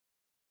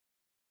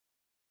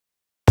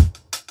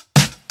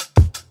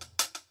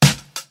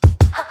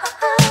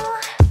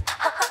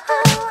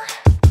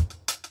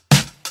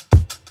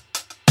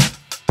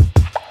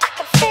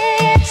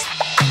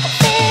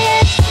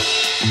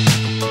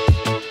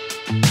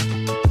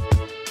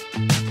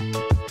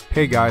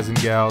Hey guys and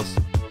gals,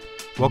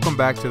 welcome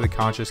back to the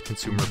Conscious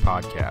Consumer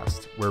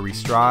Podcast, where we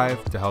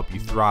strive to help you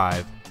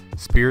thrive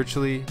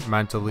spiritually,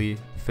 mentally,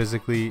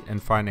 physically,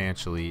 and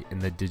financially in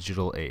the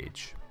digital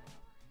age.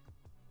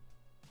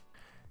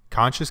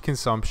 Conscious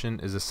consumption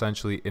is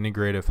essentially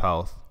integrative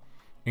health,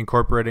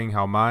 incorporating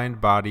how mind,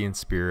 body, and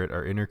spirit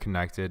are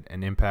interconnected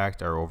and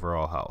impact our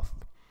overall health.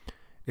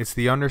 It's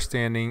the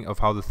understanding of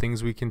how the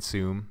things we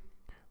consume,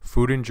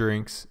 food and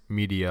drinks,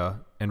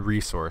 media, and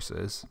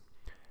resources,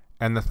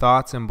 and the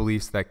thoughts and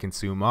beliefs that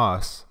consume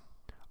us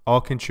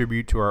all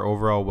contribute to our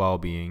overall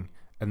well-being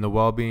and the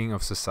well-being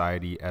of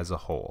society as a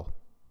whole.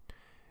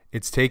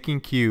 It's taking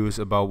cues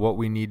about what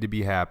we need to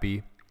be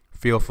happy,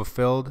 feel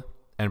fulfilled,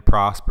 and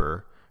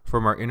prosper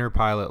from our inner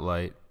pilot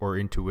light or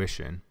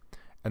intuition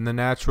and the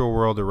natural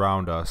world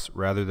around us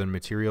rather than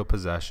material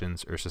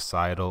possessions or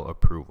societal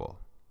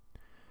approval.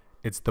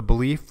 It's the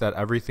belief that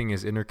everything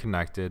is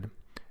interconnected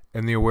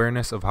and the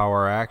awareness of how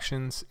our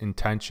actions,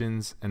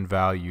 intentions, and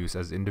values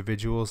as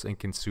individuals and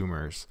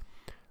consumers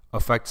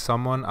affect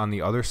someone on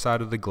the other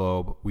side of the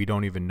globe we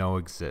don't even know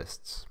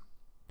exists.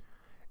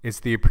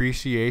 It's the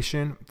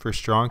appreciation for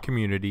strong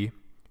community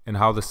and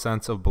how the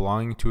sense of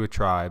belonging to a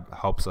tribe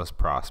helps us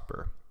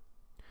prosper.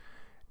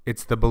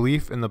 It's the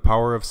belief in the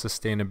power of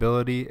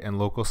sustainability and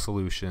local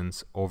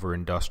solutions over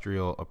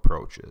industrial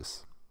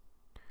approaches.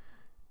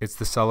 It's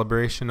the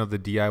celebration of the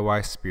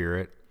DIY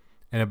spirit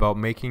and about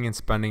making and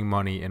spending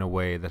money in a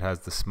way that has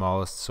the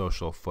smallest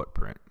social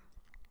footprint.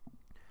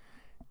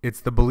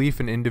 It's the belief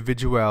in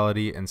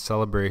individuality and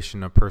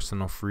celebration of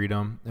personal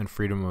freedom and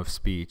freedom of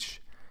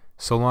speech,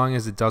 so long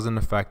as it doesn't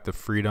affect the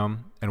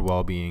freedom and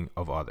well-being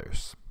of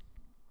others.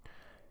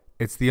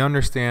 It's the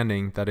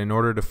understanding that in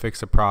order to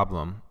fix a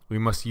problem, we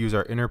must use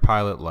our inner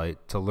pilot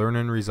light to learn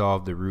and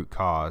resolve the root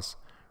cause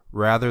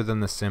rather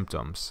than the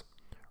symptoms,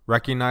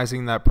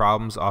 recognizing that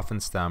problems often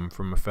stem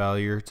from a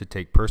failure to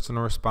take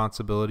personal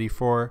responsibility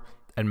for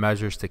and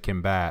measures to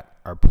combat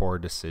our poor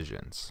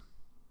decisions.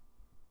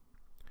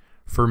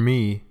 For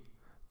me,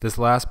 this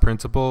last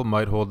principle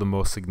might hold the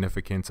most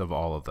significance of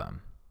all of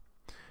them.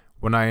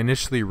 When I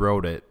initially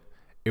wrote it,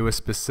 it was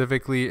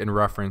specifically in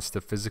reference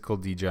to physical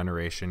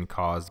degeneration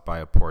caused by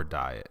a poor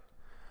diet.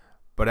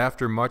 But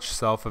after much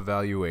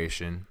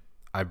self-evaluation,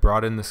 I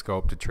brought in the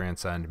scope to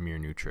transcend mere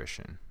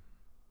nutrition.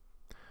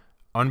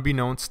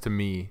 Unbeknownst to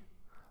me,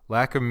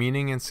 lack of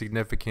meaning and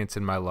significance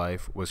in my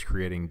life was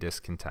creating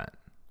discontent,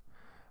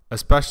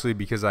 especially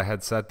because I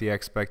had set the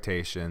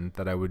expectation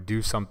that I would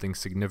do something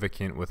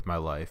significant with my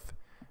life,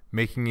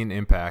 making an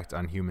impact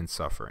on human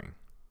suffering.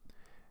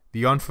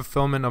 The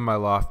unfulfillment of my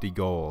lofty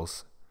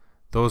goals,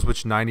 those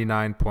which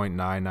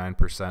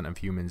 99.99% of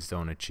humans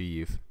don't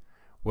achieve,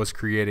 was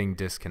creating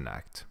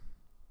disconnect.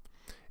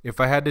 If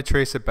I had to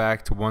trace it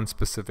back to one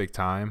specific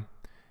time,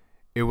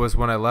 it was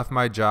when I left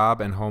my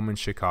job and home in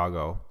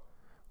Chicago,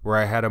 where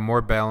I had a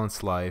more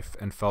balanced life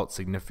and felt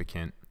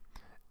significant,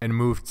 and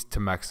moved to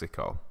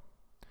Mexico.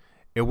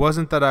 It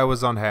wasn't that I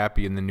was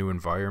unhappy in the new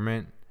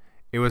environment,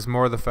 it was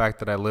more the fact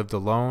that I lived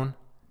alone,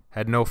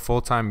 had no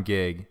full-time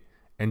gig,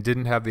 and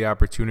didn't have the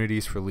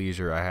opportunities for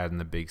leisure I had in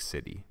the big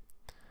city.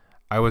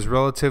 I was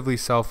relatively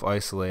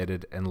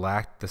self-isolated and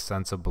lacked the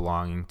sense of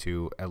belonging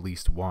to at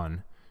least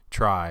one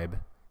tribe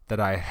that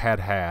I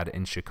had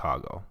in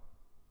Chicago.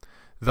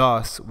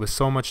 Thus, with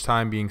so much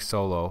time being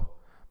solo,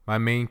 my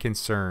main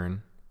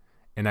concern,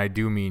 and I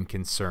do mean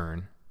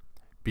concern,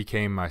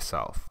 became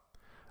myself.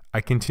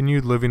 I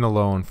continued living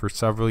alone for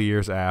several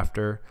years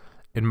after,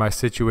 and my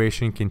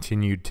situation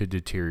continued to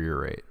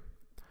deteriorate.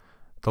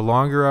 The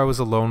longer I was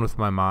alone with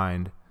my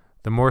mind,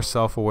 the more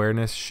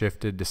self-awareness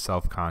shifted to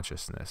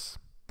self-consciousness.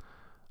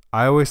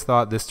 I always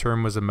thought this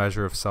term was a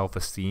measure of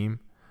self-esteem,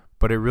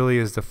 but it really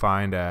is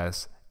defined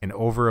as an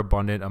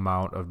overabundant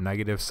amount of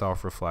negative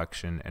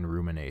self-reflection and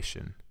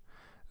rumination.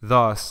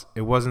 Thus,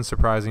 it wasn't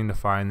surprising to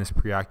find this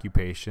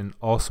preoccupation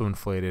also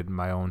inflated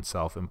my own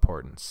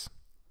self-importance.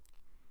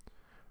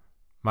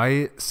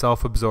 My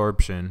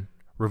self-absorption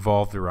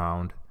revolved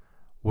around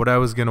what I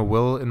was going to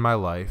will in my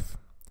life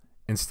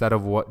instead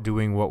of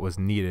doing what was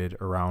needed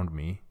around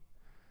me,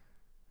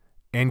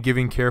 and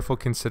giving careful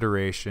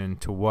consideration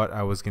to what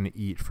I was going to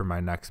eat for my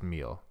next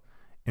meal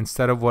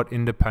instead of what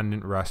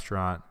independent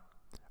restaurant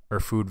or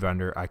food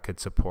vendor I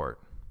could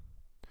support.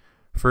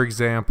 For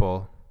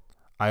example,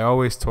 I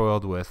always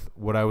toiled with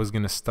what I was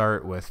going to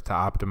start with to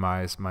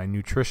optimize my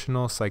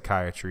nutritional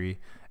psychiatry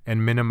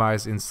and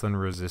minimize insulin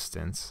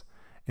resistance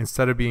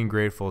instead of being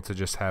grateful to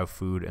just have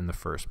food in the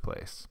first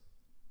place.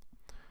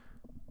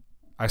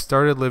 I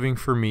started living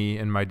for me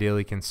and my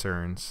daily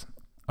concerns,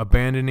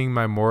 abandoning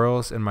my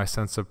morals and my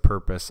sense of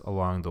purpose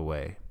along the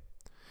way,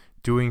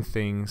 doing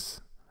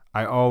things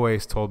I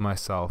always told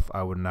myself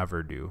I would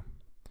never do,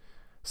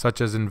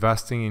 such as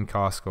investing in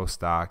Costco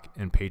stock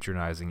and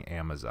patronizing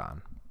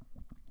Amazon.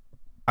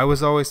 I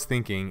was always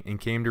thinking and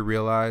came to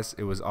realize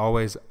it was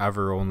always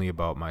ever only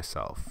about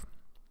myself.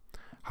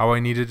 How I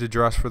needed to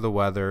dress for the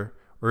weather,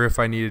 or if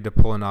I needed to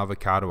pull an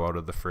avocado out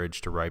of the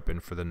fridge to ripen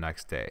for the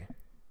next day.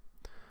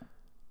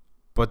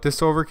 But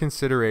this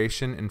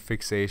overconsideration and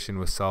fixation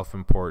with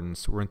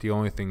self-importance weren't the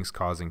only things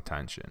causing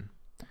tension.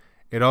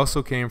 It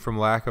also came from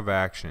lack of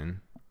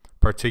action,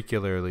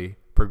 particularly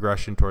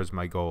progression towards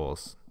my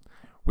goals,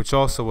 which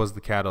also was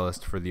the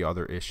catalyst for the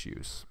other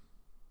issues.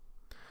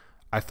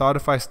 I thought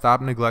if I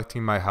stopped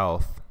neglecting my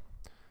health,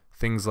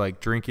 things like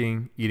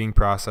drinking, eating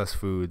processed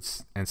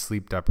foods, and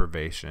sleep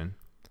deprivation,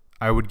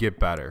 I would get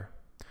better.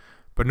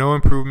 But no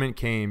improvement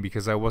came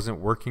because I wasn't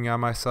working on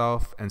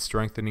myself and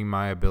strengthening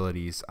my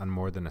abilities on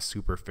more than a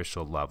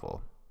superficial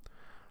level.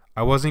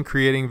 I wasn't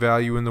creating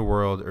value in the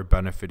world or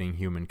benefiting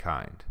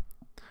humankind,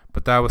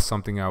 but that was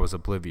something I was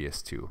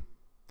oblivious to.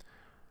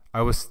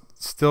 I was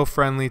still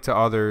friendly to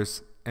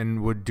others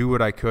and would do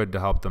what I could to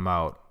help them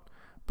out,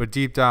 but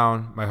deep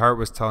down, my heart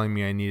was telling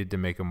me I needed to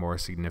make a more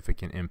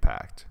significant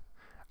impact.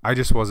 I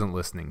just wasn't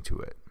listening to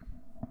it.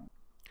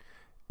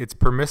 It's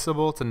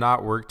permissible to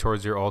not work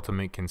towards your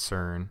ultimate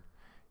concern,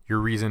 your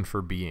reason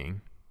for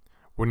being,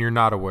 when you're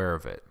not aware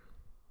of it.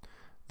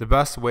 The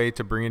best way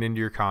to bring it into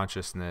your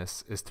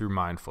consciousness is through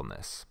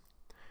mindfulness,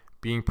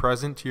 being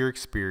present to your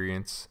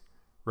experience,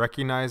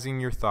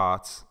 recognizing your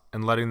thoughts,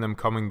 and letting them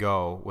come and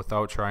go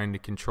without trying to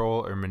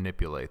control or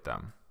manipulate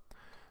them.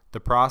 The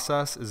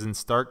process is in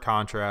stark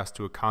contrast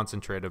to a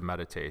concentrative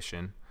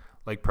meditation,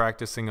 like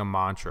practicing a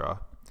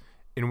mantra,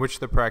 in which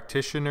the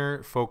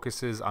practitioner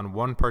focuses on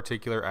one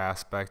particular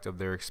aspect of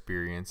their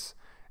experience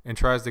and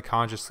tries to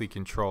consciously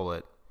control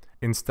it,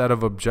 instead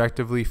of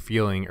objectively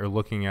feeling or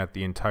looking at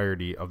the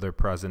entirety of their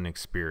present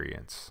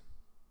experience.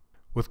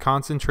 With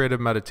concentrative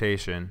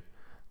meditation,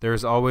 there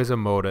is always a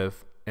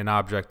motive, an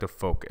object of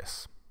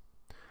focus.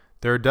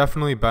 There are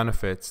definitely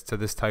benefits to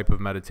this type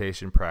of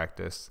meditation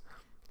practice,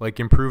 like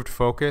improved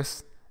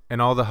focus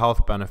and all the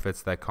health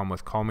benefits that come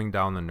with calming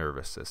down the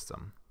nervous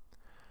system.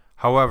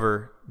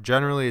 However,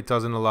 generally it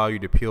doesn't allow you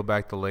to peel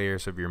back the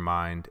layers of your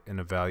mind and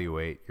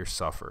evaluate your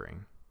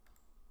suffering.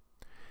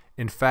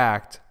 In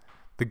fact,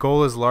 the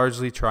goal is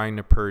largely trying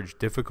to purge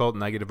difficult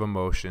negative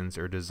emotions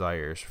or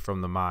desires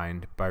from the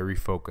mind by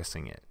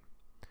refocusing it.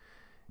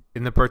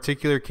 In the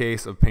particular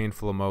case of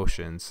painful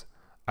emotions,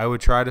 I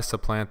would try to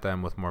supplant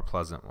them with more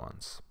pleasant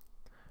ones.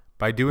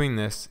 By doing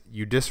this,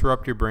 you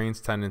disrupt your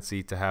brain's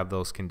tendency to have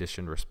those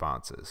conditioned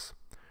responses,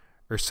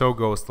 or so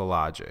goes the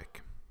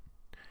logic.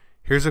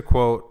 Here's a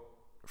quote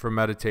from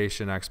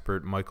meditation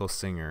expert Michael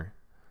Singer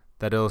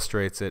that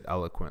illustrates it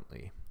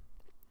eloquently.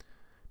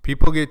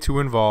 People get too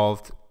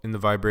involved in the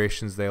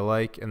vibrations they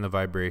like and the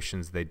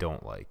vibrations they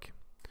don't like.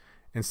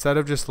 Instead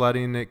of just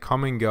letting it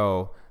come and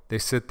go, they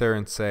sit there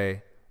and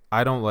say,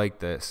 I don't like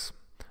this.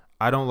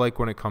 I don't like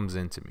when it comes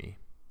into me.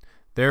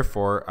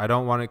 Therefore, I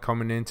don't want it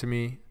coming into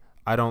me.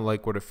 I don't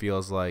like what it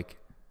feels like,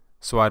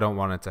 so I don't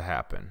want it to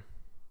happen.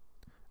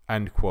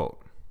 End quote.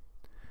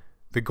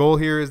 The goal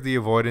here is the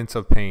avoidance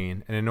of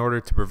pain, and in order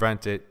to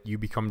prevent it, you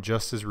become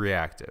just as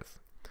reactive.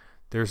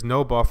 There's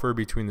no buffer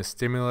between the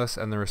stimulus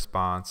and the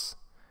response,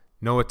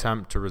 no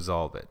attempt to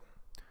resolve it.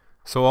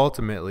 So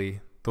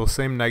ultimately, those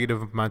same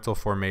negative mental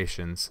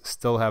formations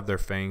still have their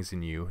fangs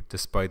in you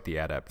despite the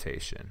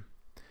adaptation.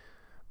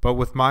 But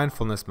with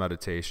mindfulness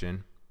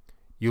meditation,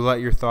 you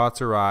let your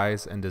thoughts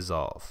arise and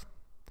dissolve.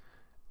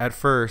 At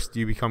first,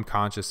 you become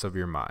conscious of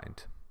your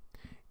mind.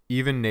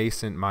 Even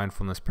nascent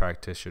mindfulness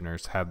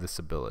practitioners have this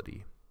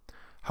ability.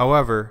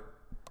 However,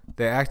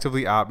 they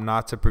actively opt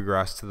not to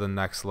progress to the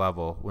next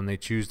level when they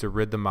choose to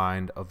rid the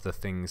mind of the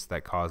things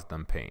that cause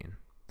them pain.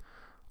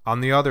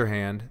 On the other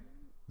hand,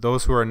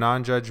 those who are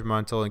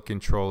non-judgmental and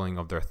controlling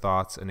of their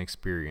thoughts and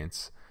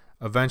experience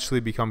eventually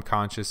become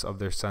conscious of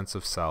their sense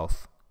of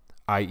self,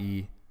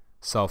 i.e.,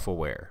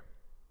 self-aware.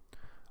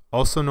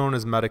 Also known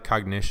as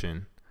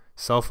metacognition,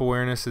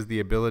 self-awareness is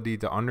the ability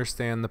to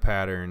understand the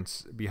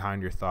patterns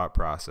behind your thought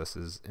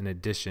processes in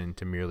addition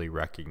to merely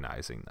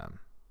recognizing them.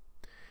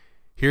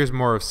 Here's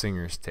more of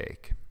Singer's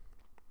take.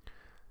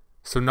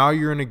 So now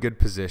you're in a good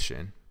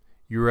position.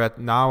 You're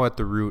now at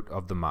the root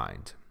of the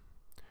mind.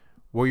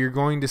 What you're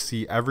going to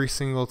see every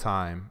single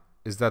time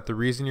is that the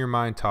reason your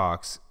mind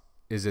talks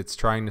is it's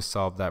trying to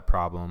solve that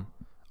problem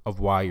of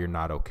why you're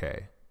not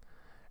okay.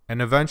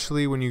 And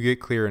eventually, when you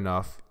get clear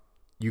enough,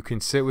 you can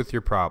sit with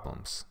your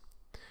problems.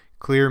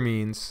 Clear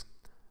means,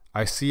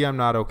 I see I'm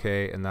not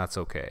okay, and that's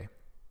okay.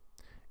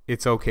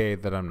 It's okay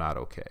that I'm not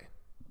okay.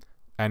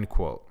 End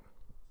quote.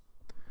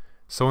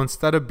 So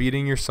instead of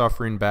beating your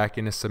suffering back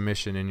into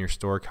submission in your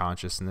stored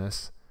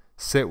consciousness,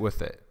 sit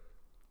with it.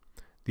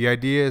 The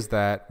idea is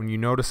that when you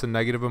notice a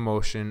negative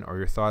emotion or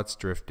your thoughts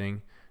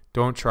drifting,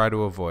 don't try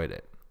to avoid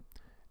it.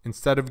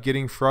 Instead of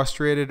getting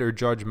frustrated or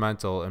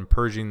judgmental and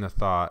purging the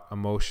thought,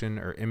 emotion,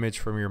 or image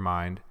from your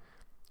mind,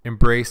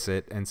 embrace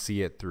it and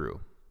see it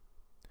through.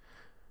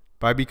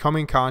 By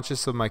becoming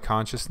conscious of my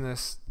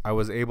consciousness, I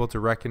was able to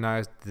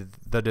recognize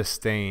the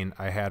disdain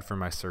I had for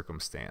my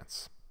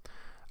circumstance.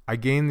 I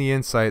gained the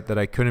insight that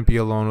I couldn't be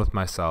alone with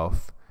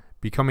myself,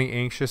 becoming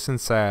anxious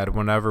and sad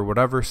whenever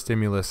whatever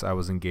stimulus I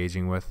was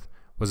engaging with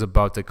was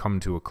about to come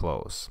to a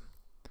close.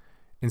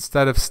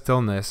 Instead of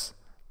stillness,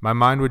 my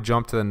mind would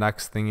jump to the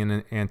next thing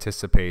in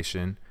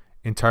anticipation,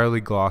 entirely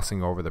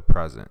glossing over the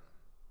present.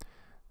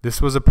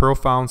 This was a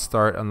profound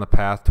start on the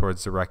path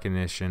towards the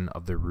recognition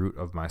of the root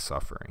of my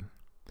suffering.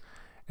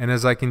 And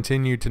as I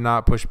continued to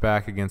not push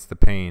back against the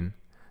pain,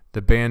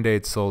 the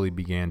Band-Aid slowly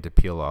began to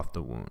peel off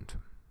the wound.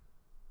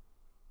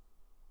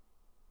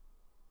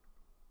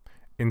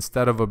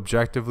 Instead of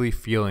objectively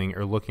feeling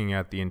or looking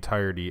at the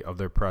entirety of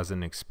their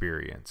present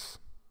experience.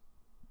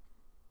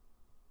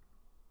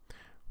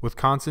 With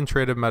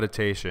concentrative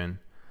meditation,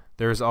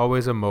 there is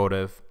always a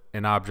motive,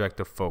 an object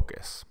of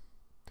focus.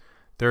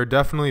 There are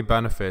definitely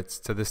benefits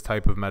to this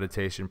type of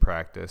meditation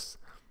practice,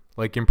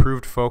 like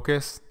improved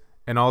focus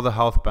and all the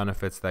health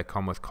benefits that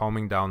come with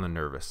calming down the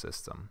nervous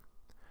system.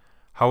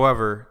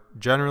 However,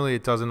 generally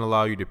it doesn't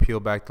allow you to peel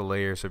back the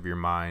layers of your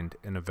mind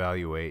and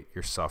evaluate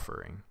your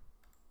suffering.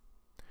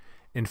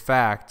 In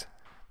fact,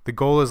 the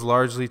goal is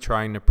largely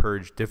trying to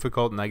purge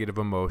difficult negative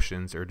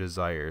emotions or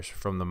desires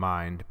from the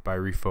mind by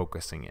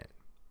refocusing it.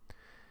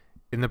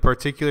 In the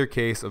particular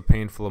case of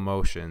painful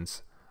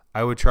emotions,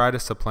 I would try to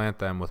supplant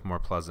them with more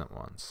pleasant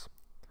ones.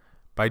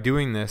 By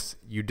doing this,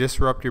 you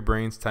disrupt your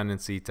brain's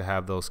tendency to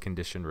have those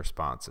conditioned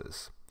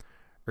responses.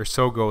 Or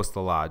so goes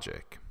the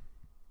logic.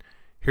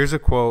 Here's a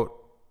quote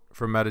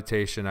from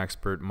meditation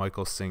expert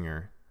Michael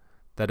Singer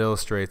that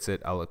illustrates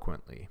it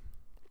eloquently.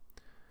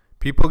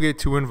 People get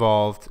too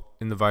involved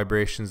in the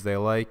vibrations they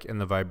like and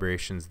the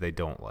vibrations they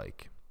don't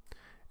like.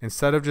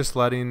 Instead of just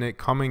letting it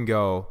come and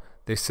go,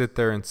 they sit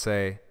there and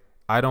say,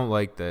 I don't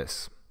like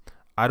this.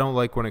 I don't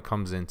like when it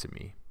comes into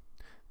me.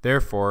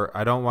 Therefore,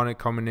 I don't want it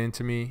coming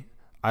into me.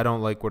 I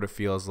don't like what it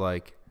feels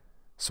like,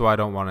 so I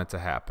don't want it to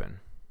happen.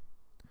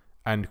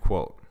 End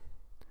quote.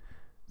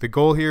 The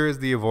goal here is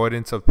the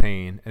avoidance of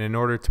pain, and in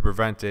order to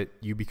prevent it,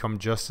 you become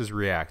just as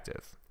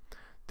reactive.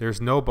 There's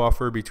no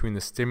buffer between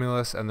the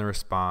stimulus and the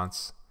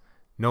response,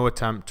 no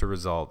attempt to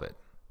resolve it.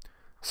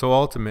 So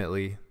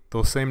ultimately,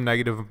 those same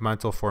negative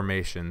mental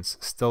formations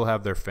still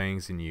have their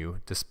fangs in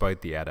you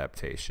despite the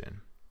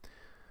adaptation.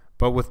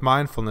 But with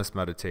mindfulness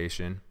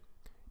meditation,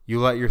 you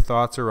let your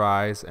thoughts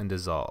arise and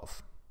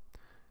dissolve.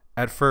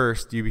 At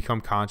first, you become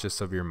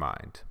conscious of your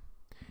mind.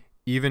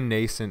 Even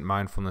nascent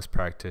mindfulness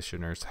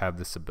practitioners have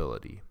this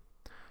ability.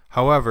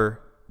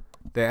 However,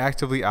 they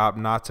actively opt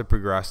not to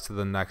progress to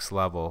the next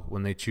level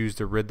when they choose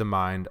to rid the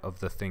mind of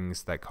the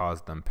things that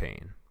cause them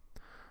pain.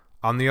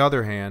 On the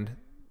other hand,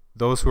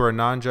 those who are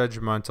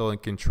non-judgmental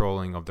and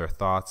controlling of their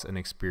thoughts and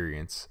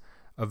experience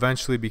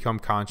eventually become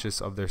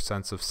conscious of their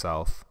sense of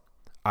self,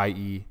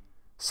 i.e.,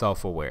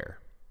 self-aware.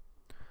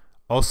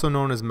 Also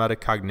known as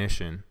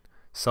metacognition,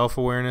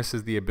 self-awareness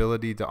is the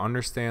ability to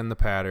understand the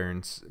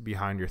patterns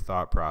behind your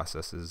thought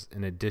processes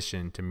in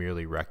addition to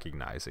merely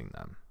recognizing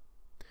them.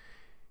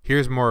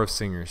 Here's more of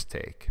Singer's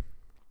take.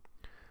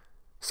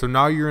 So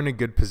now you're in a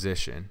good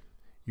position.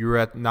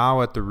 You're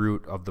now at the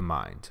root of the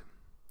mind.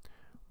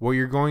 What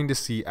you're going to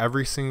see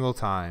every single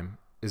time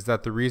is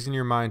that the reason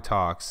your mind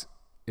talks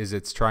is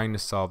it's trying to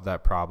solve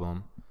that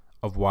problem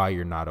of why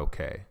you're not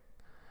okay.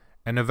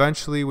 And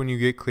eventually, when you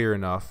get clear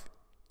enough,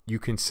 you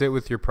can sit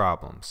with your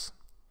problems.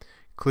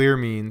 Clear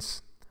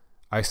means,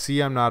 I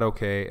see I'm not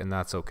okay, and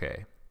that's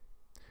okay.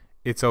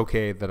 It's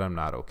okay that I'm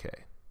not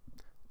okay.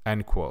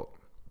 End quote.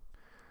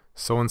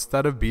 So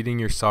instead of beating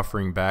your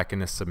suffering back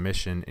into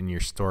submission in your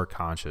store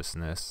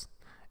consciousness,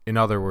 in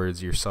other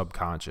words, your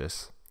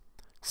subconscious,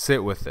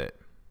 sit with it.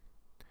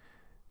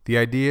 The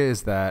idea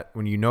is that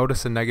when you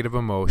notice a negative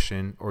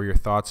emotion or your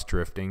thoughts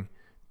drifting,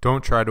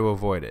 don't try to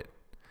avoid it.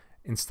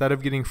 Instead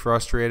of getting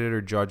frustrated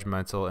or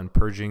judgmental and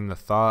purging the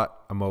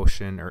thought,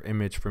 emotion, or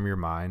image from your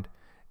mind,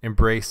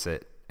 embrace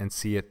it and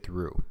see it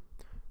through.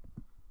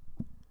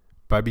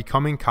 By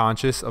becoming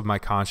conscious of my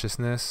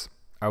consciousness,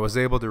 I was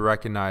able to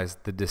recognize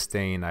the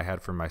disdain I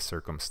had for my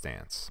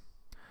circumstance.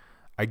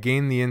 I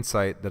gained the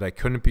insight that I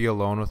couldn't be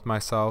alone with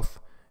myself,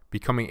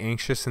 becoming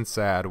anxious and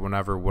sad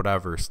whenever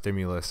whatever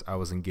stimulus I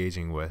was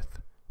engaging with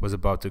was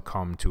about to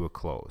come to a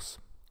close.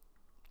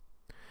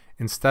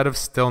 Instead of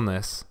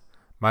stillness,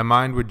 my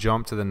mind would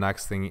jump to the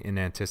next thing in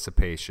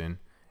anticipation,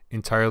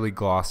 entirely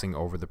glossing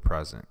over the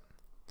present.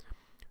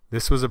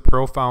 This was a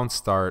profound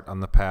start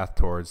on the path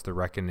towards the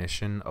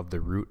recognition of the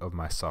root of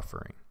my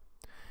suffering.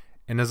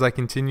 And as I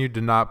continued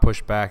to not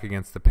push back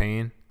against the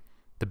pain,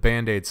 the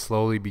Band-Aid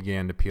slowly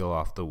began to peel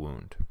off the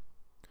wound.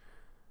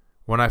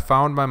 When I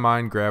found my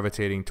mind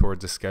gravitating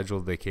towards a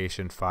scheduled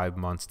vacation 5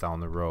 months down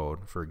the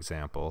road, for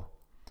example,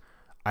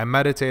 I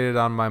meditated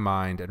on my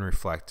mind and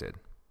reflected.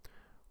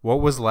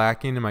 What was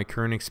lacking in my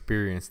current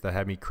experience that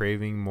had me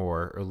craving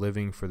more or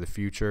living for the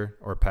future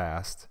or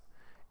past,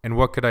 and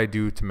what could I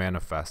do to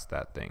manifest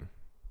that thing?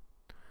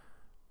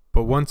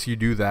 But once you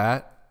do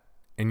that,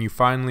 and you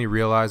finally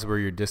realize where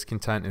your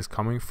discontent is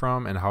coming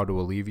from and how to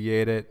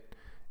alleviate it,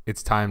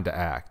 it's time to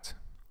act.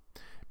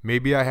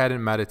 Maybe I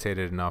hadn't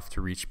meditated enough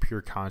to reach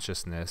pure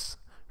consciousness,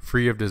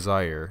 free of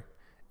desire,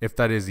 if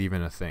that is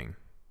even a thing.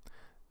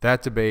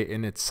 That debate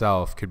in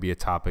itself could be a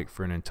topic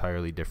for an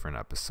entirely different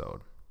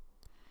episode.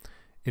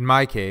 In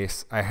my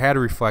case, I had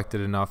reflected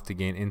enough to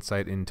gain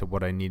insight into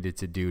what I needed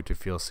to do to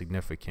feel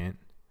significant.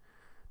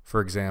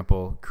 For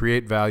example,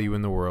 create value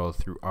in the world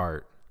through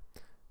art,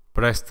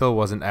 but I still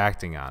wasn't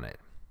acting on it.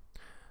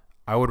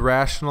 I would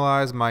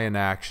rationalize my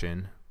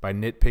inaction by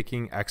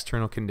nitpicking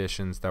external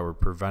conditions that were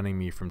preventing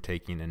me from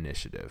taking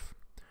initiative.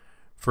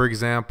 For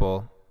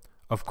example,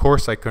 of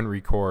course I couldn't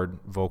record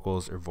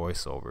vocals or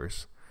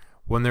voiceovers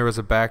when there was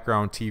a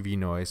background TV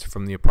noise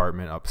from the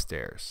apartment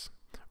upstairs.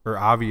 Or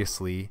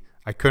obviously,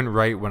 I couldn't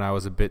write when I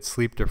was a bit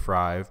sleep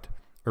deprived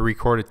or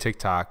record a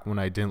TikTok when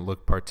I didn't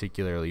look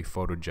particularly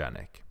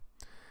photogenic.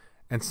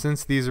 And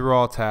since these were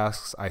all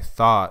tasks I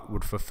thought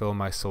would fulfill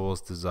my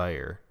soul's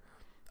desire,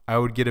 I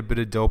would get a bit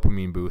of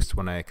dopamine boost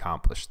when I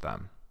accomplished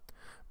them.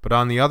 But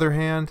on the other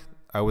hand,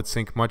 I would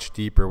sink much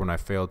deeper when I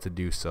failed to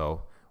do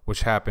so,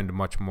 which happened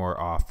much more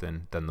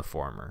often than the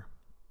former.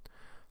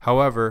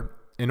 However,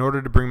 in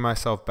order to bring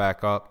myself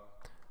back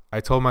up, I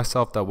told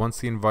myself that once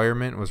the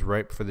environment was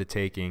ripe for the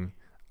taking,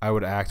 I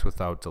would act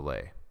without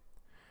delay.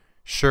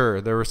 Sure,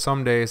 there were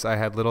some days I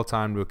had little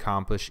time to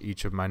accomplish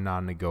each of my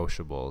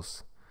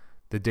non-negotiables,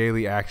 the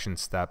daily action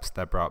steps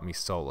that brought me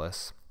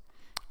solace,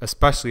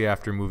 especially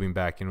after moving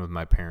back in with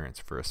my parents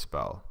for a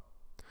spell.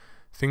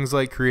 Things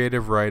like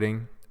creative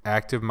writing,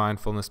 active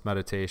mindfulness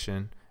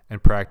meditation,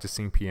 and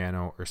practicing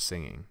piano or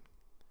singing.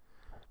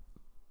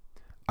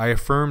 I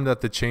affirmed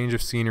that the change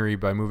of scenery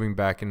by moving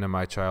back into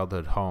my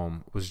childhood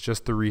home was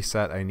just the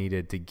reset I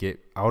needed to get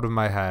out of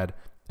my head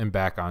and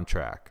back on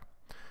track.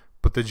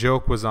 But the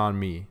joke was on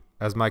me,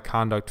 as my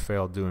conduct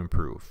failed to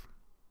improve.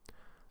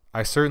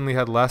 I certainly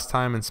had less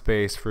time and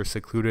space for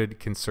secluded,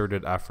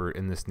 concerted effort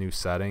in this new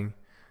setting,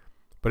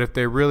 but if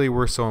they really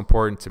were so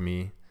important to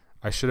me,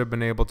 I should have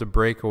been able to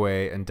break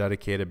away and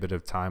dedicate a bit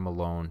of time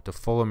alone to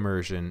full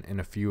immersion in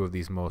a few of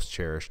these most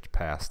cherished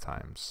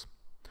pastimes.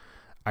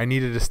 I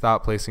needed to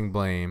stop placing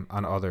blame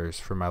on others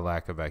for my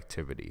lack of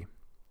activity.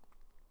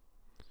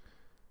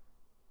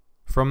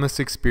 From this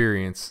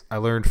experience, I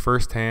learned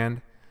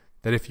firsthand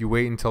that if you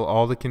wait until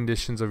all the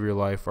conditions of your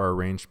life are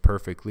arranged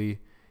perfectly,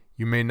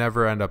 you may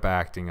never end up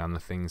acting on the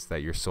things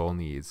that your soul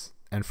needs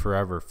and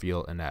forever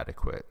feel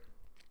inadequate.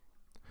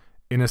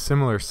 In a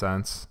similar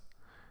sense,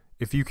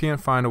 if you can't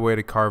find a way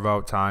to carve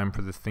out time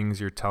for the things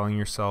you're telling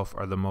yourself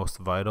are the most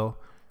vital,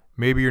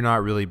 maybe you're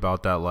not really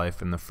about that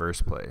life in the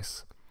first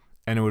place,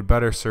 and it would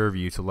better serve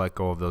you to let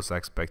go of those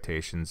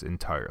expectations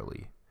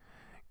entirely.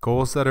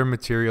 Goals that are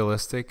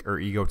materialistic or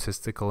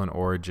egotistical in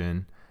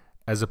origin,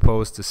 as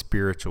opposed to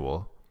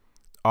spiritual,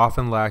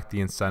 often lack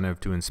the incentive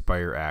to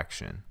inspire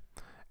action,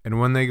 and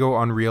when they go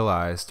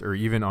unrealized or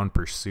even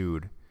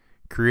unpursued,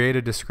 create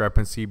a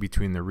discrepancy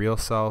between the real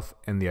self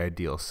and the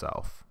ideal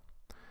self.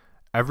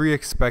 Every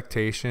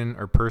expectation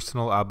or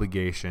personal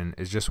obligation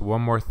is just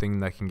one more thing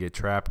that can get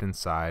trapped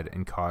inside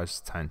and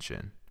cause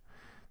tension.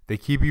 They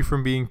keep you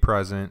from being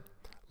present,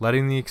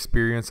 letting the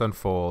experience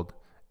unfold,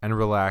 and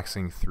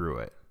relaxing through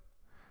it.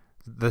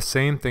 The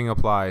same thing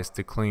applies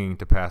to clinging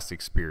to past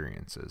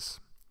experiences.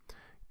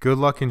 Good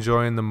luck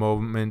enjoying the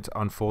moment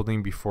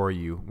unfolding before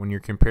you when you're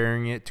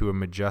comparing it to a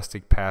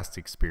majestic past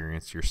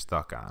experience you're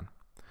stuck on.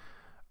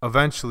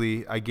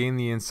 Eventually, I gained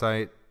the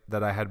insight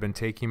that I had been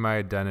taking my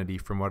identity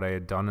from what I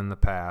had done in the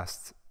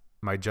past,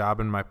 my job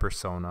and my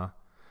persona,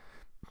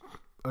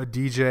 a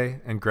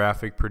DJ and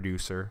graphic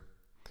producer,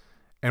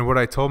 and what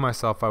I told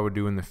myself I would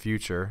do in the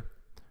future,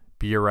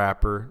 be a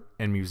rapper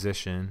and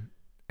musician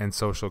and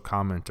social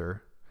commenter,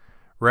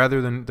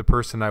 rather than the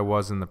person I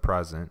was in the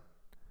present.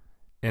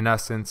 In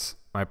essence,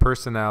 my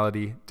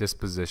personality,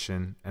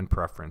 disposition, and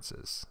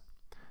preferences.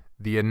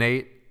 The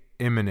innate,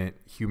 immanent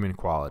human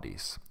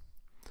qualities.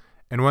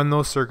 And when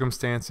those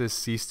circumstances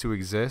ceased to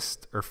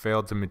exist or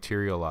failed to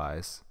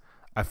materialize,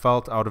 I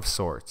felt out of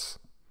sorts,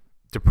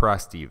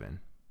 depressed even.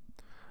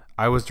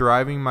 I was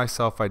deriving my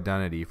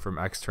self-identity from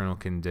external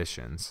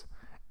conditions,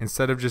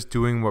 instead of just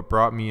doing what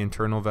brought me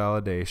internal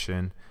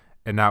validation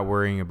and not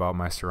worrying about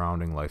my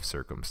surrounding life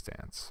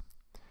circumstance.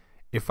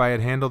 If I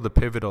had handled the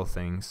pivotal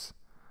things,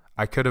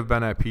 I could have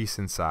been at peace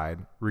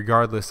inside,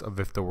 regardless of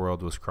if the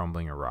world was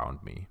crumbling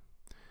around me.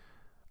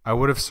 I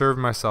would have served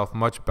myself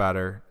much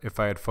better if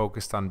I had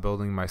focused on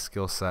building my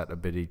skill set a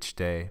bit each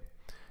day,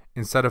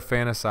 instead of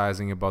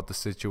fantasizing about the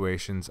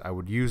situations I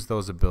would use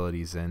those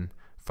abilities in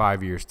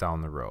 5 years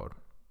down the road.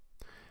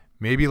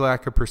 Maybe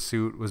lack of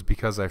pursuit was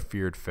because I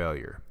feared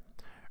failure.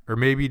 Or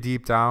maybe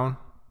deep down,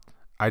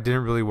 I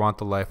didn't really want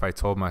the life I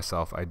told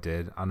myself I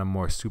did on a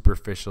more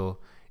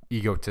superficial,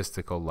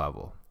 egotistical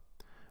level.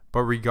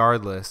 But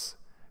regardless,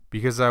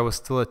 because I was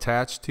still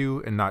attached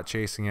to and not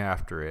chasing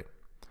after it,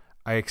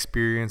 I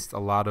experienced a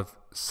lot of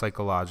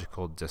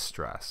psychological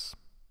distress.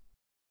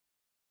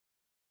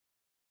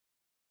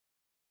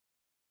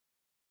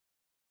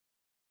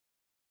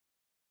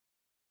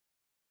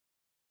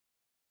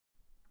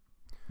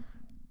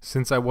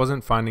 Since I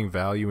wasn't finding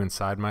value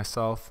inside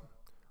myself,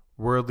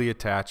 worldly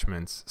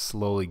attachments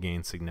slowly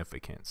gained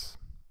significance.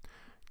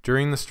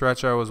 During the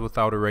stretch I was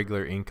without a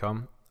regular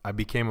income, I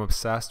became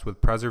obsessed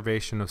with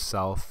preservation of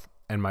self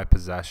and my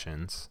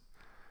possessions,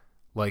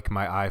 like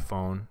my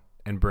iPhone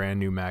and brand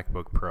new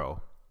MacBook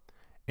Pro,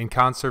 and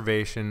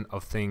conservation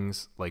of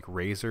things like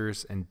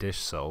razors and dish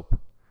soap,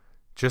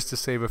 just to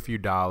save a few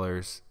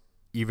dollars,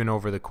 even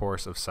over the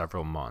course of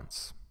several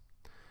months.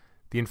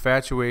 The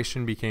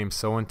infatuation became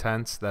so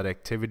intense that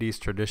activities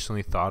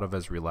traditionally thought of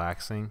as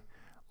relaxing,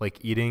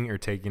 like eating or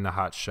taking a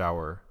hot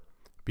shower,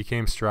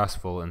 became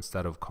stressful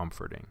instead of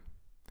comforting.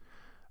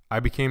 I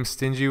became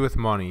stingy with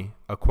money,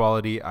 a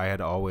quality I had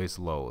always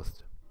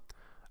loathed.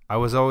 I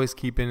was always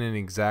keeping an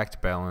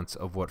exact balance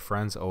of what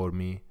friends owed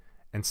me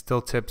and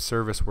still tipped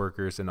service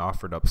workers and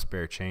offered up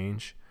spare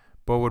change,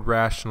 but would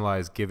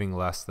rationalize giving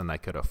less than I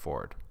could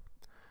afford.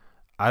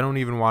 I don't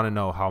even want to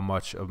know how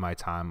much of my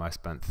time I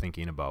spent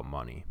thinking about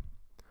money.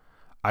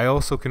 I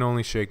also can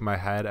only shake my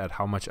head at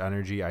how much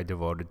energy I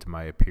devoted to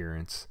my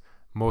appearance,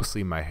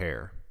 mostly my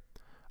hair.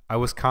 I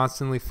was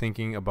constantly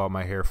thinking about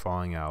my hair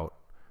falling out,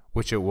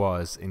 which it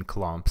was, in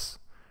clumps,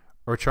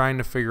 or trying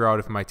to figure out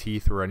if my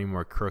teeth were any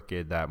more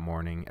crooked that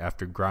morning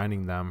after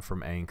grinding them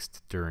from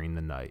angst during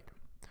the night.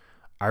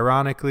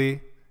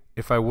 Ironically,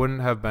 if I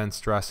wouldn't have been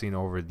stressing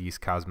over these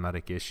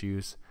cosmetic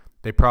issues,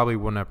 they probably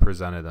wouldn't have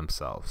presented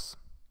themselves.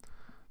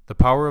 The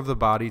power of the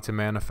body to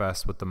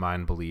manifest what the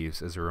mind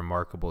believes is a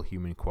remarkable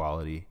human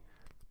quality,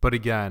 but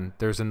again,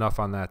 there's enough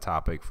on that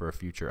topic for a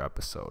future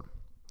episode.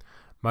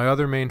 My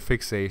other main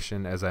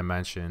fixation, as I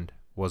mentioned,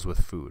 was with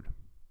food.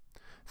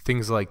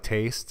 Things like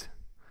taste,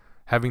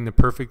 having the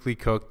perfectly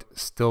cooked,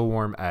 still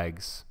warm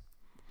eggs,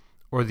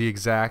 or the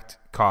exact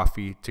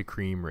coffee to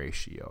cream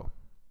ratio.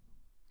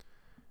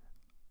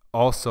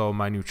 Also,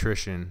 my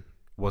nutrition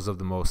was of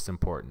the most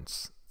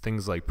importance.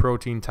 Things like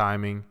protein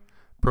timing,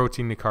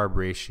 protein to carb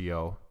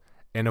ratio,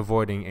 and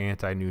avoiding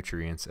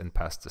anti-nutrients and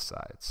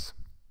pesticides.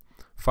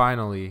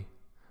 Finally,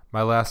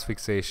 my last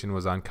fixation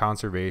was on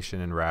conservation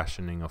and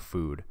rationing of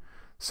food,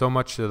 so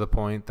much to the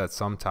point that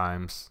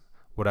sometimes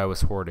what I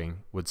was hoarding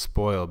would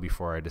spoil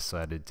before I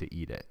decided to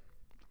eat it.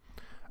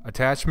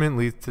 Attachment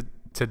leads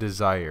to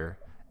desire,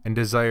 and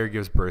desire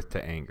gives birth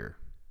to anger.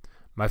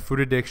 My food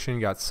addiction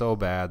got so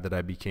bad that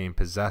I became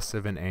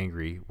possessive and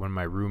angry when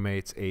my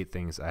roommates ate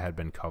things I had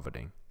been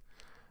coveting.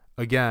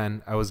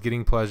 Again, I was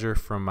getting pleasure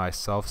from my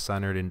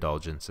self-centered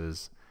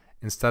indulgences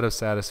instead of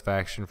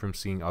satisfaction from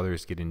seeing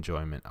others get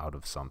enjoyment out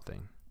of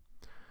something.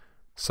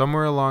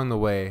 Somewhere along the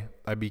way,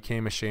 I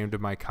became ashamed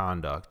of my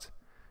conduct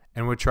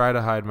and would try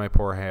to hide my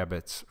poor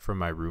habits from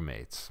my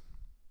roommates.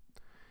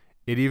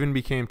 It even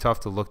became tough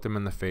to look them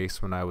in the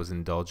face when I was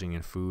indulging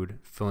in food,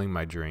 filling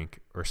my drink,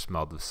 or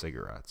smelled of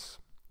cigarettes.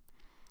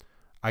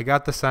 I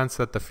got the sense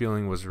that the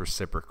feeling was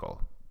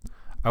reciprocal.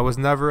 I was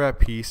never at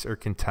peace or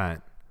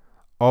content,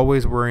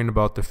 always worrying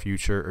about the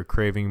future or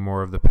craving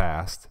more of the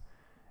past,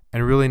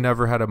 and really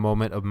never had a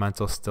moment of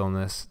mental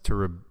stillness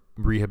to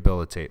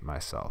rehabilitate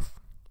myself.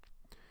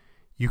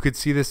 You could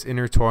see this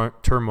inner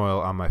turmoil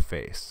on my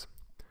face,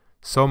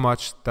 so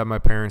much that my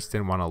parents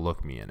didn't want to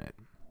look me in it.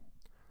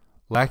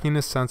 Lacking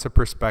a sense of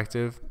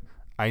perspective,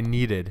 I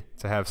needed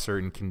to have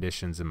certain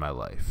conditions in my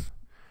life.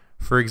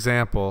 For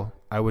example,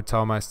 I would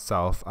tell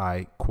myself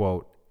I,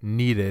 quote,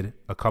 needed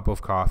a cup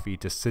of coffee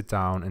to sit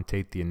down and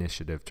take the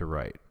initiative to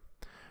write,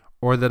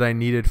 or that I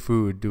needed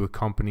food to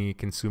accompany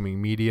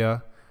consuming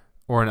media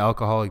or an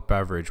alcoholic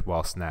beverage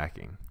while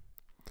snacking.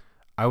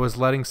 I was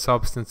letting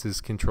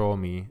substances control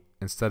me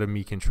instead of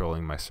me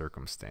controlling my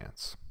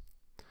circumstance.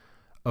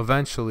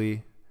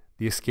 Eventually,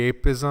 the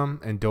escapism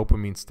and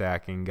dopamine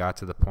stacking got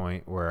to the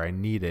point where I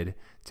needed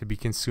to be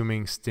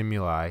consuming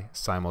stimuli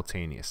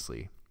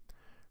simultaneously.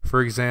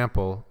 For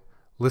example,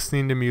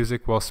 listening to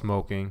music while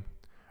smoking,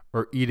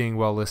 or eating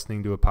while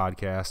listening to a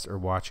podcast or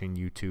watching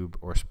YouTube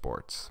or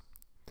sports.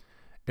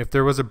 If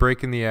there was a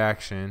break in the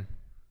action,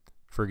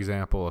 for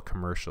example, a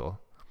commercial,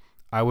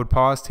 I would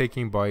pause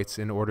taking bites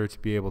in order to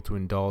be able to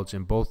indulge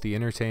in both the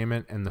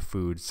entertainment and the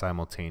food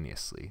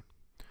simultaneously.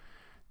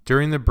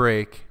 During the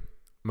break,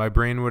 my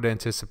brain would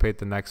anticipate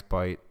the next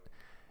bite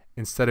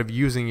instead of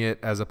using it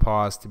as a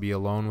pause to be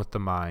alone with the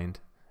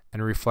mind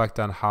and reflect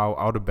on how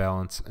out of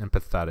balance and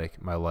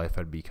pathetic my life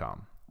had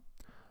become.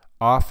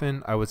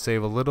 Often, I would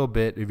save a little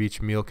bit of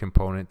each meal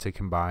component to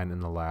combine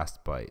in the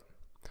last bite.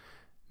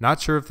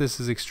 Not sure if this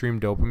is extreme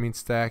dopamine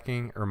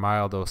stacking or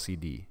mild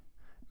OCD.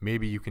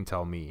 Maybe you can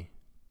tell me.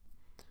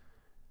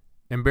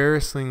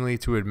 Embarrassingly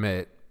to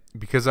admit,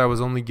 because I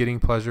was only getting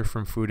pleasure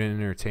from food and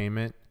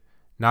entertainment,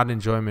 not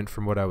enjoyment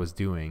from what I was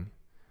doing,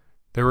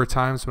 there were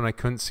times when I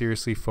couldn't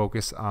seriously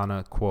focus on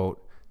a,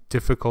 quote,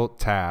 difficult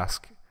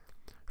task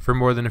for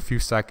more than a few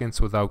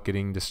seconds without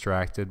getting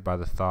distracted by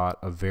the thought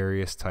of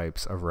various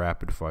types of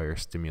rapid-fire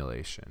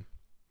stimulation.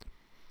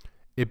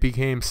 It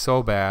became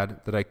so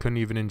bad that I couldn't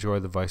even enjoy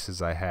the vices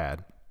I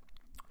had,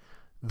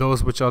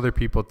 those which other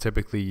people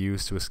typically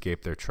use to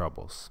escape their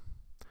troubles.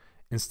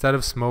 Instead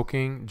of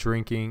smoking,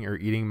 drinking, or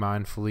eating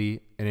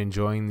mindfully and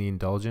enjoying the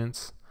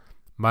indulgence,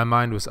 my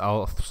mind was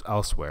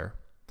elsewhere,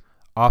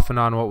 often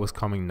on what was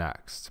coming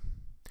next.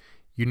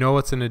 You know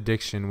it's an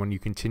addiction when you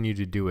continue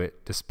to do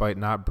it despite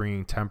not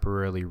bringing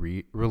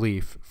temporary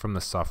relief from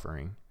the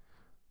suffering.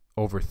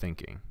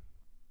 Overthinking.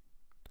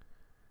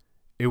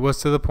 It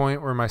was to the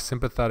point where my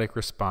sympathetic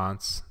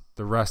response,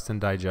 the rest and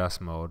digest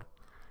mode,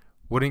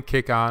 wouldn't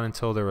kick on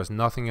until there was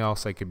nothing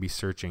else I could be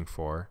searching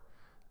for.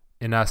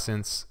 In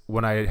essence,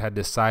 when I had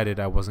decided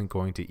I wasn't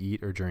going to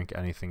eat or drink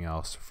anything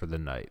else for the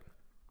night.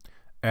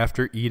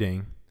 After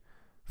eating,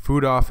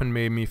 food often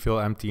made me feel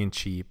empty and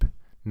cheap,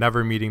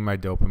 never meeting my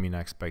dopamine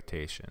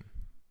expectation.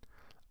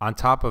 On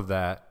top of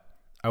that,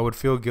 I would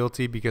feel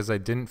guilty because I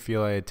didn't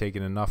feel I had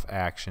taken enough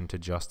action to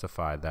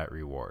justify that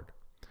reward.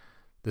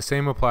 The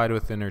same applied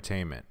with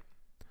entertainment.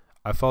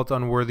 I felt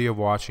unworthy of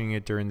watching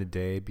it during the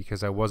day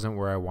because I wasn't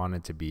where I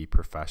wanted to be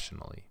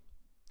professionally.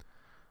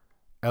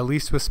 At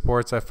least with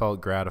sports, I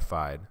felt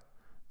gratified,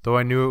 though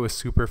I knew it was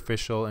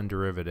superficial and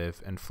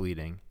derivative and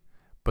fleeting,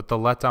 but the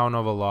letdown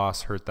of a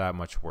loss hurt that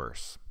much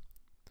worse.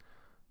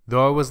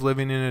 Though I was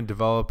living in a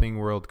developing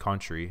world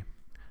country,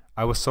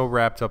 I was so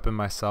wrapped up in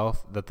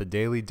myself that the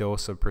daily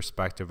dose of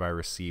perspective I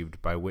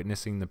received by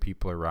witnessing the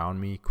people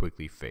around me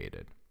quickly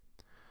faded.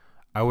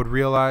 I would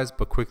realize,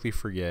 but quickly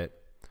forget,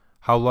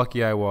 how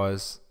lucky I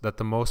was that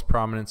the most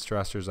prominent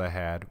stressors I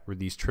had were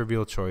these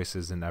trivial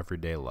choices in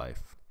everyday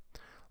life.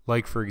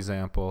 Like, for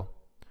example,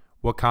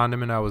 what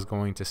condiment I was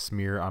going to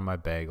smear on my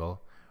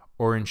bagel,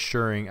 or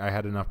ensuring I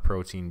had enough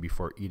protein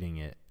before eating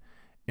it,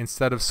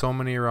 instead of so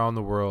many around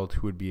the world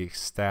who would be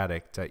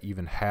ecstatic to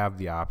even have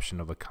the option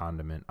of a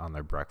condiment on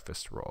their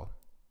breakfast roll.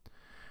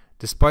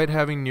 Despite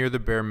having near the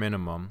bare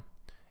minimum,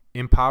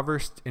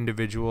 impoverished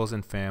individuals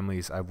and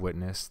families I've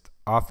witnessed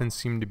often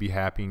seem to be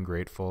happy and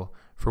grateful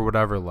for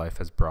whatever life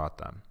has brought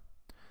them.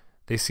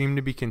 They seem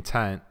to be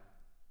content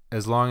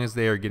as long as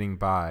they are getting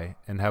by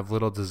and have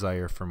little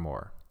desire for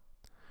more.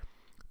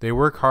 They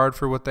work hard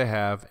for what they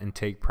have and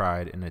take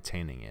pride in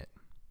attaining it.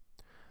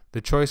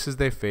 The choices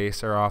they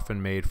face are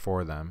often made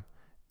for them,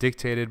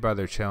 dictated by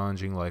their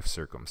challenging life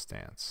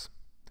circumstance.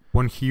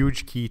 One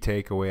huge key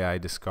takeaway I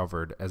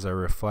discovered as I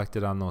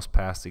reflected on those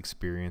past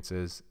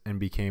experiences and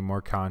became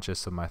more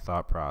conscious of my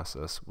thought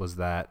process was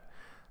that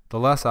the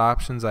less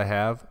options I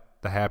have,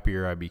 the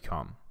happier I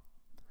become.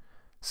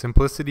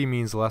 Simplicity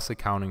means less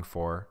accounting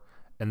for,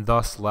 and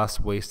thus less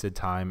wasted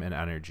time and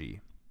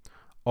energy.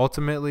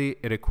 Ultimately,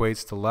 it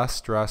equates to less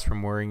stress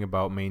from worrying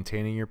about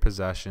maintaining your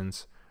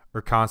possessions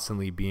or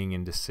constantly being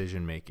in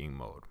decision-making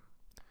mode.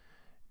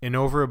 An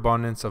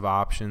overabundance of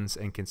options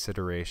and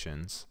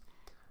considerations,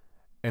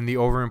 and the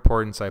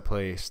overimportance I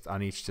placed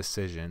on each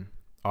decision,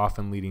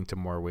 often leading to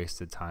more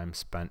wasted time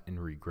spent in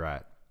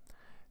regret,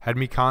 had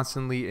me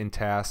constantly in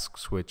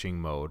task-switching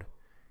mode,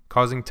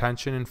 causing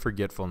tension and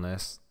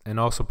forgetfulness, and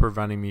also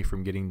preventing me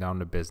from getting down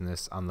to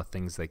business on the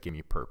things that give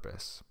me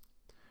purpose.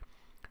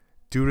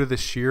 Due to the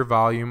sheer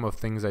volume of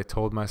things I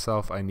told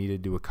myself I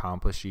needed to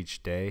accomplish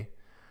each day,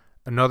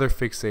 another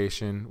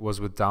fixation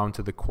was with down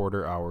to the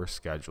quarter hour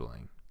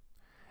scheduling.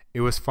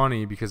 It was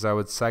funny because I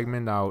would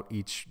segment out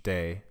each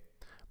day,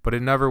 but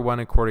it never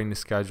went according to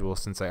schedule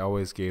since I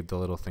always gave the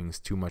little things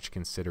too much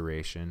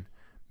consideration,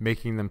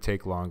 making them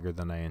take longer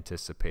than I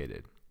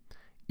anticipated,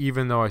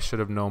 even though I should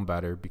have known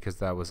better because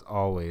that was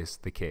always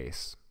the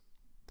case.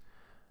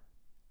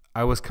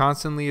 I was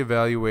constantly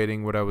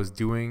evaluating what I was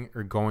doing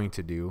or going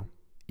to do,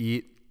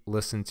 eat,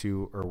 listen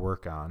to, or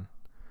work on,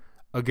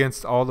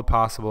 against all the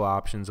possible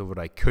options of what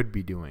I could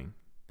be doing,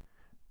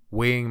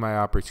 weighing my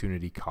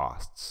opportunity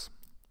costs.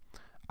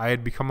 I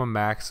had become a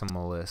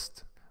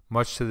maximalist,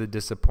 much to the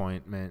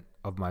disappointment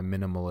of my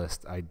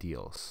minimalist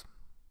ideals.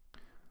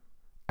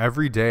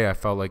 Every day I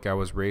felt like I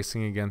was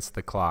racing against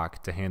the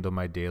clock to handle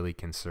my daily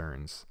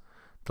concerns,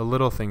 the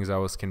little things I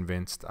was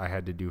convinced I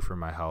had to do for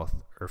my health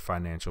or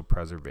financial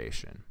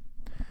preservation.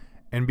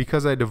 And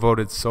because I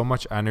devoted so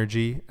much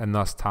energy and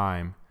thus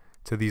time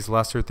to these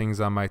lesser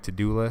things on my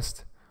to-do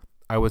list,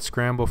 I would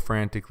scramble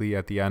frantically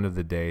at the end of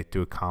the day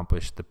to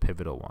accomplish the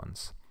pivotal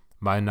ones,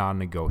 my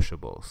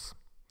non-negotiables.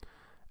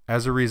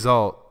 As a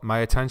result, my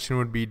attention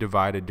would be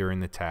divided during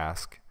the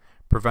task,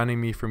 preventing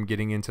me from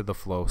getting into the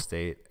flow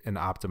state and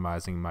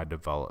optimizing my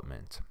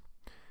development.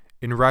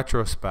 In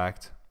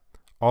retrospect,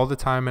 all the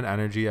time and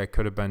energy I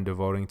could have been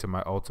devoting to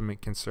my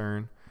ultimate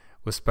concern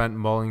was spent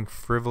mulling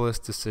frivolous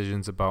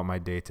decisions about my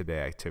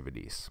day-to-day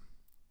activities.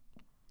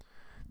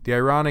 The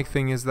ironic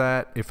thing is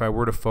that if I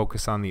were to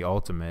focus on the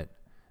ultimate,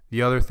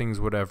 the other things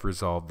would have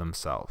resolved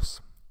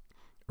themselves.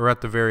 Or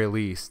at the very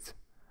least,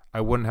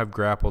 I wouldn't have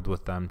grappled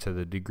with them to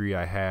the degree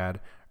I had,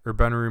 or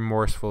been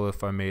remorseful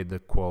if I made the,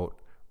 quote,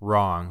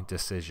 wrong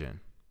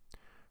decision.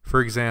 For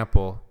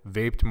example,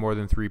 vaped more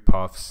than 3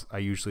 puffs I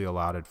usually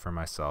allotted for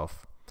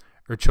myself,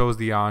 or chose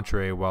the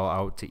entree while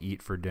out to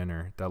eat for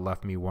dinner that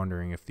left me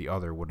wondering if the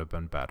other would have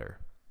been better.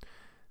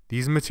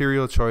 These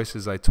material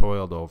choices I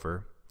toiled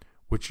over,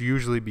 which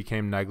usually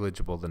became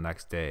negligible the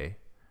next day,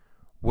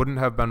 wouldn't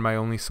have been my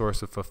only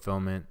source of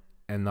fulfillment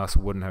and thus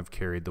wouldn't have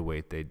carried the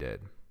weight they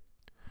did.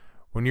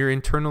 When you're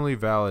internally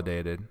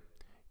validated,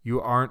 you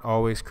aren't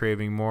always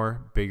craving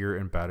more, bigger,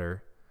 and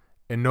better,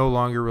 and no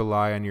longer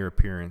rely on your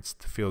appearance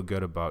to feel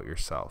good about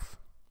yourself.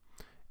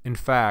 In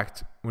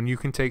fact, when you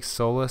can take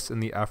solace in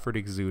the effort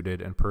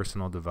exuded and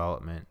personal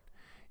development,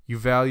 you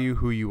value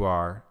who you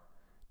are,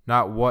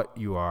 not what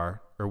you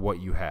are or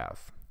what you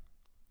have.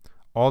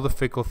 All the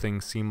fickle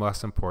things seem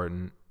less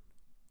important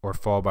or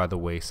fall by the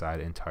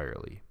wayside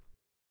entirely.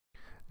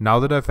 Now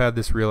that I've had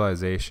this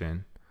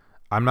realization,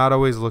 I'm not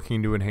always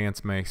looking to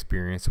enhance my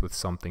experience with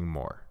something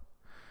more.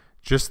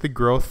 Just the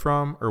growth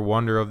from or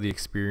wonder of the